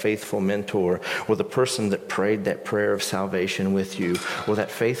with that faithful mentor, or the person that prayed that prayer of salvation with you, or that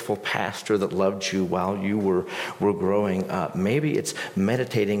faithful pastor that loved you while you were growing up. Maybe it's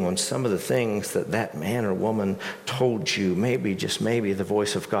meditating on some of the things that man or woman told you. Maybe, just maybe, the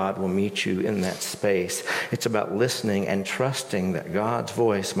voice of God will meet you in that space. It's about listening and trusting that God's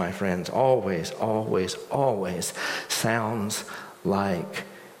voice, my friends, always, always, always sounds like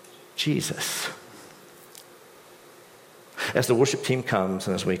Jesus. As the worship team comes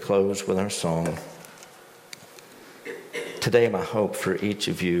and as we close with our song, today my hope for each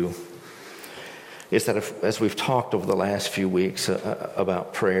of you is that as we've talked over the last few weeks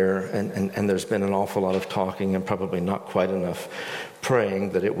about prayer, and there's been an awful lot of talking and probably not quite enough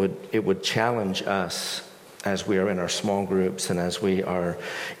praying, that it would challenge us as we are in our small groups and as we are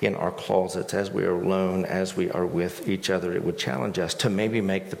in our closets, as we are alone, as we are with each other. It would challenge us to maybe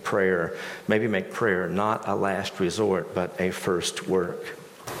make prayer not a last resort, but a first work.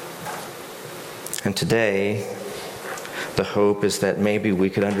 And today, the hope is that maybe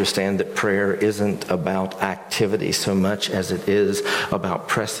we could understand that prayer isn't about activity so much as it is about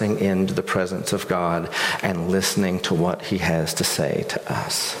pressing into the presence of God and listening to what He has to say to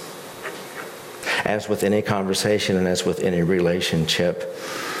us. As with any conversation and as with any relationship,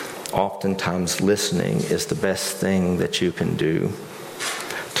 oftentimes listening is the best thing that you can do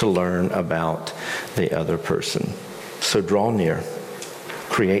to learn about the other person. So draw near,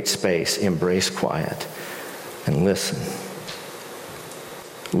 create space, embrace quiet, and listen.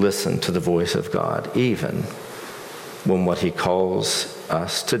 Listen to the voice of God, even when what He calls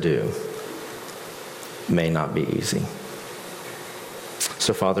us to do may not be easy.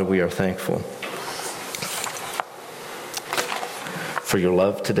 So, Father, we are thankful for your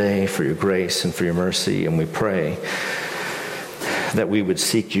love today, for your grace, and for your mercy, and we pray that we would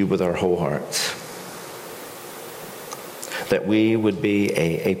seek you with our whole hearts, that we would be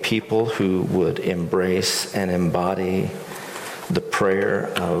a people who would embrace and embody the prayer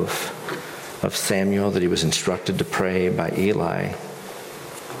of Samuel that he was instructed to pray by Eli,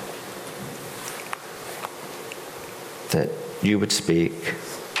 that you would speak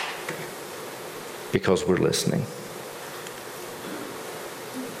because we're listening.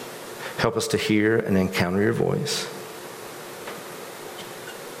 Help us to hear and encounter your voice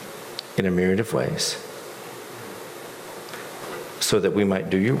in a myriad of ways so that we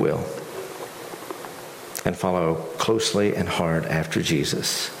might do your will and follow closely and hard after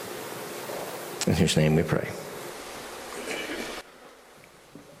Jesus. In His name we pray.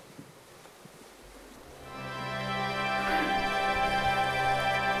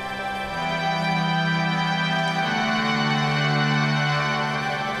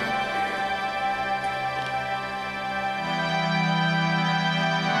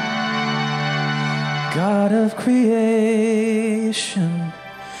 God of creation,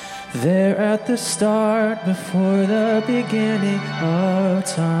 there at the start, before the beginning of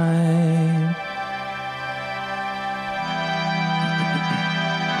time.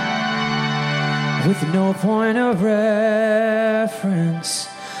 With no point of reference,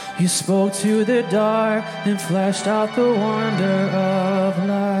 you spoke to the dark and fleshed out the wonder of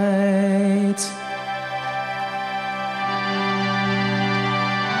light.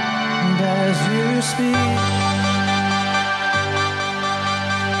 And as you speak,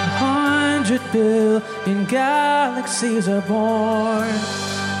 100 billion galaxies are born.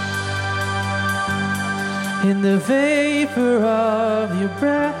 In the vapor of your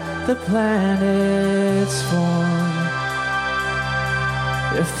breath, the planets form.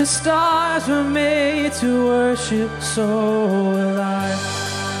 If the stars were made to worship, so will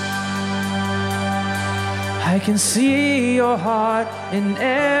I can see your heart in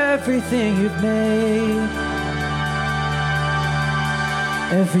everything you've made.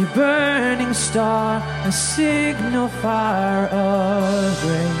 Every burning star, a signal fire of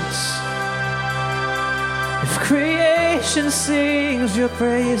grace. If creation sings your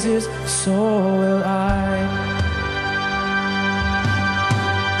praises, so will I.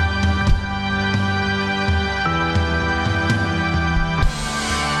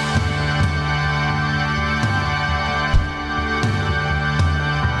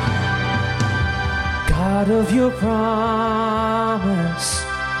 God of your promise,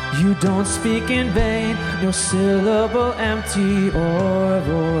 you don't speak in vain, no syllable empty or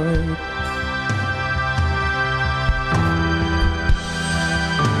void.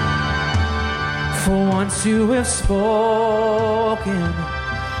 For once you have spoken,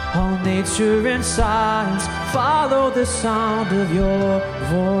 all nature and science follow the sound of your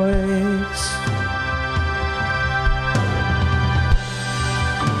voice.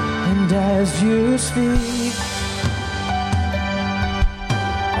 And as you speak,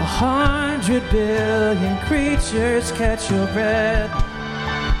 100 billion creatures catch your breath,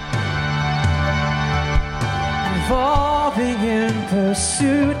 evolving in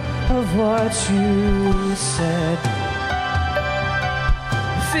pursuit of what you said.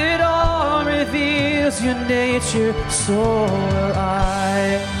 If it all reveals your nature, so will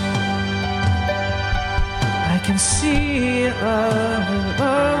I can see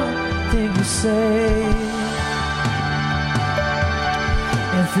everything you say.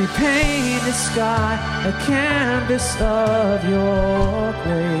 Every painted sky, a canvas of your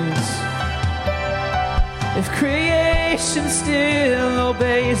grace. If creation still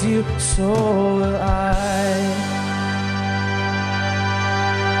obeys you, so will I.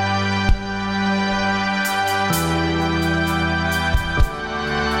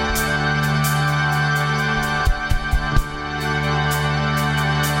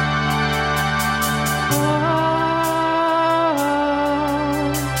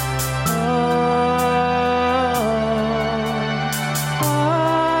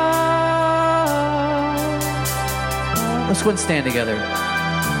 Let's go and stand together.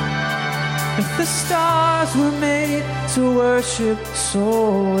 If the stars were made to worship, so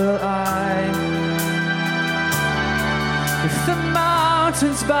will I. If the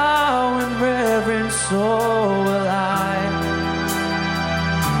mountains bow in reverence, so will I.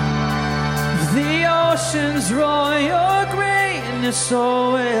 If the oceans roar your greatness,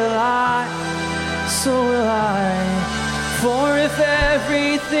 so will I. So will I. For if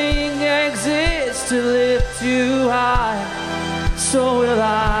everything exists to lift you high, so will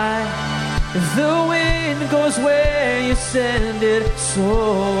I. If the wind goes where you send it, so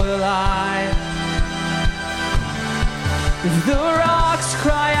will I. If the rocks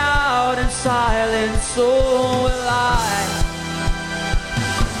cry out in silence, so will I.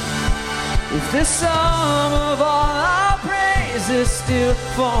 If the sum of all our praises still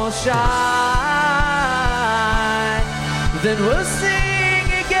falls shy, then we'll sing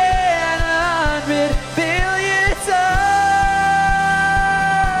again 100 billion times.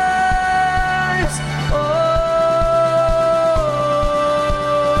 Oh,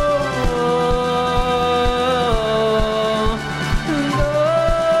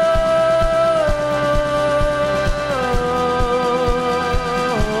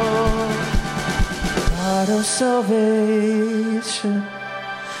 God of salvation,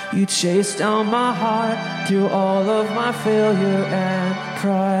 you chased down my heart through all of my failure and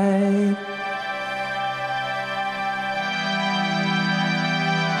pride.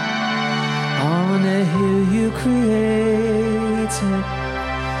 On a hill you created,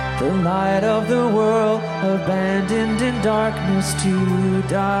 the light of the world, abandoned in darkness to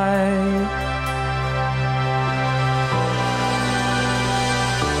die.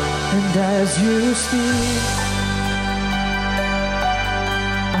 And as you speak,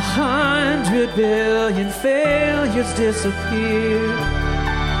 100 billion failures disappear.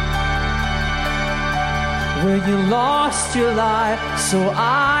 Where you lost your life so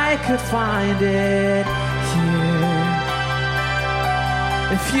I could find it here.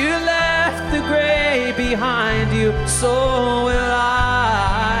 If you left the grave behind you, so will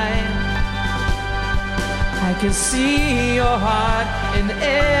I. I can see your heart in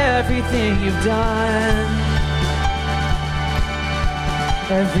everything you've done.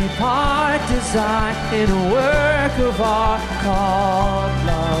 Every part designed in a work of art called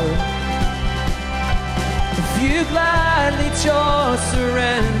love. If you gladly chose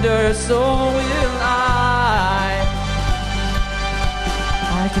surrender, so will I.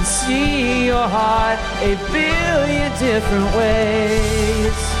 I can see your heart a billion different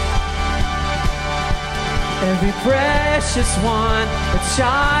ways. Every precious one, a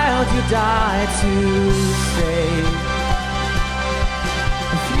child you died to save.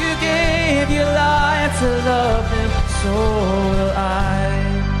 Gave your life to love him, so will I.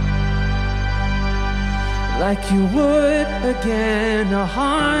 Like you would again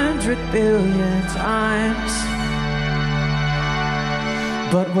 100 billion times.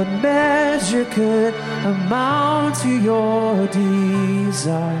 But what measure could amount to your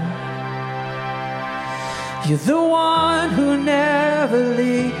desire? You're the one who never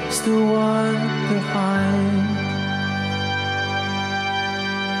leaves the one behind.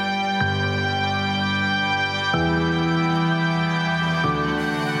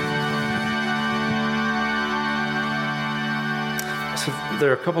 So there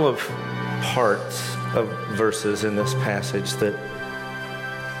are a couple of parts of verses in this passage that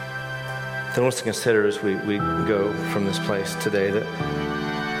I want us to consider as we go from this place today. That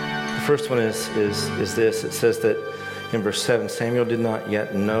the first one is this. It says that in verse 7, Samuel did not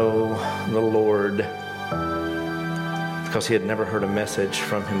yet know the Lord because he had never heard a message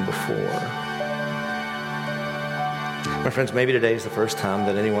from him before. My friends, maybe today is the first time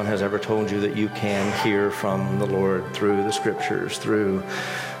that anyone has ever told you that you can hear from the Lord through the Scriptures, through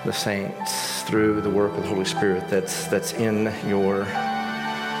the saints, through the work of the Holy Spirit that's in your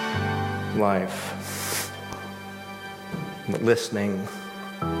life. Listening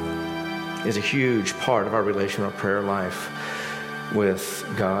is a huge part of our relational prayer life. with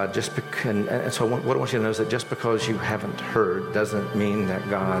God. And so what I want you to know is that just because you haven't heard doesn't mean that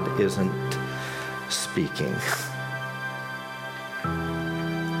God isn't speaking.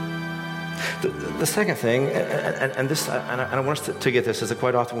 The second thing, and I want us to get this, is that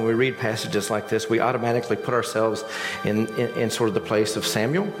quite often when we read passages like this, we automatically put ourselves in sort of the place of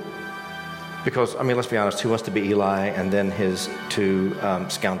Samuel. Because, I mean, let's be honest, who wants to be Eli and then his two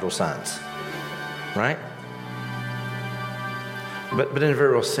scoundrel sons, right? But in a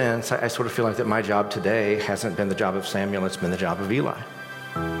very real sense, I sort of feel like that my job today hasn't been the job of Samuel, it's been the job of Eli.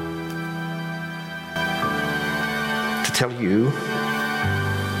 To tell you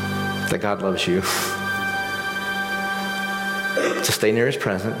that God loves you, to stay near his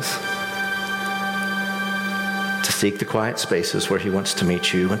presence, to seek the quiet spaces where he wants to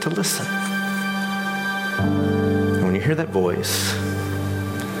meet you, and to listen. And when you hear that voice,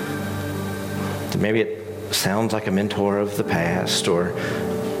 maybe it sounds like a mentor of the past, or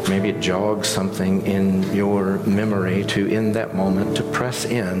maybe it jogs something in your memory, to in that moment to press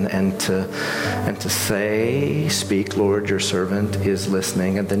in and to say, "Speak, Lord, your servant is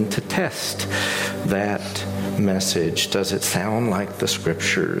listening," and then to test that message. Does it sound like the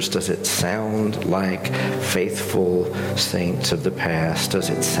scriptures? Does it sound like faithful saints of the past? Does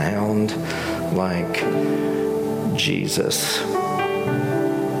it sound like Jesus?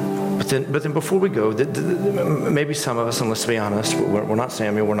 But then before we go, maybe some of us, and let's be honest, we're not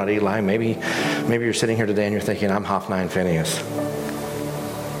Samuel, we're not Eli. Maybe you're sitting here today and you're thinking, I'm Hophni and Phinehas.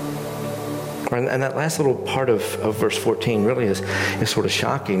 And that last little part of verse 14 really is sort of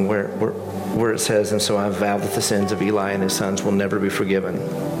shocking, where it says, "And so I vow that the sins of Eli and his sons will never be forgiven."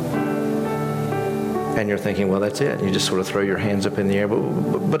 And you're thinking, well, that's it. You just sort of throw your hands up in the air.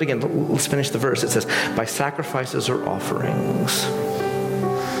 But again, let's finish the verse. It says, "By sacrifices or offerings."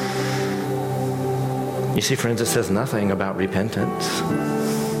 You see, friends, it says nothing about repentance.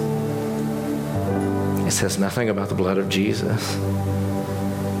 It says nothing about the blood of Jesus.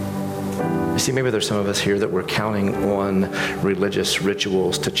 You see, maybe there's some of us here that we're counting on religious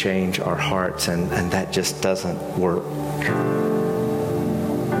rituals to change our hearts, and that just doesn't work.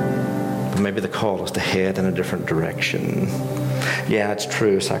 But maybe the call is to head in a different direction. Yeah, it's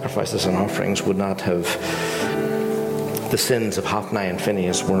true, sacrifices and offerings would not have... The sins of Hophni and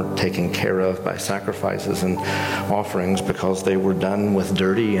Phinehas weren't taken care of by sacrifices and offerings because they were done with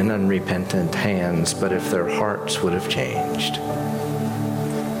dirty and unrepentant hands. But if their hearts would have changed,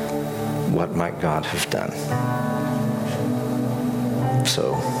 what might God have done?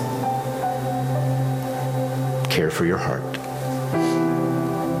 So, care for your heart.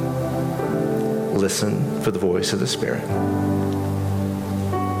 Listen for the voice of the Spirit.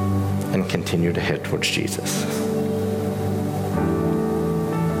 And continue to head towards Jesus.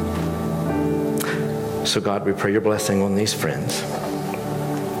 So God, we pray your blessing on these friends.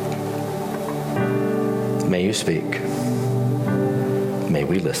 May you speak. May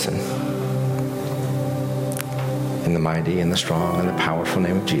we listen. In the mighty and the strong and the powerful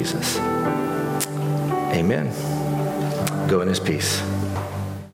name of Jesus. Amen. Go in his peace.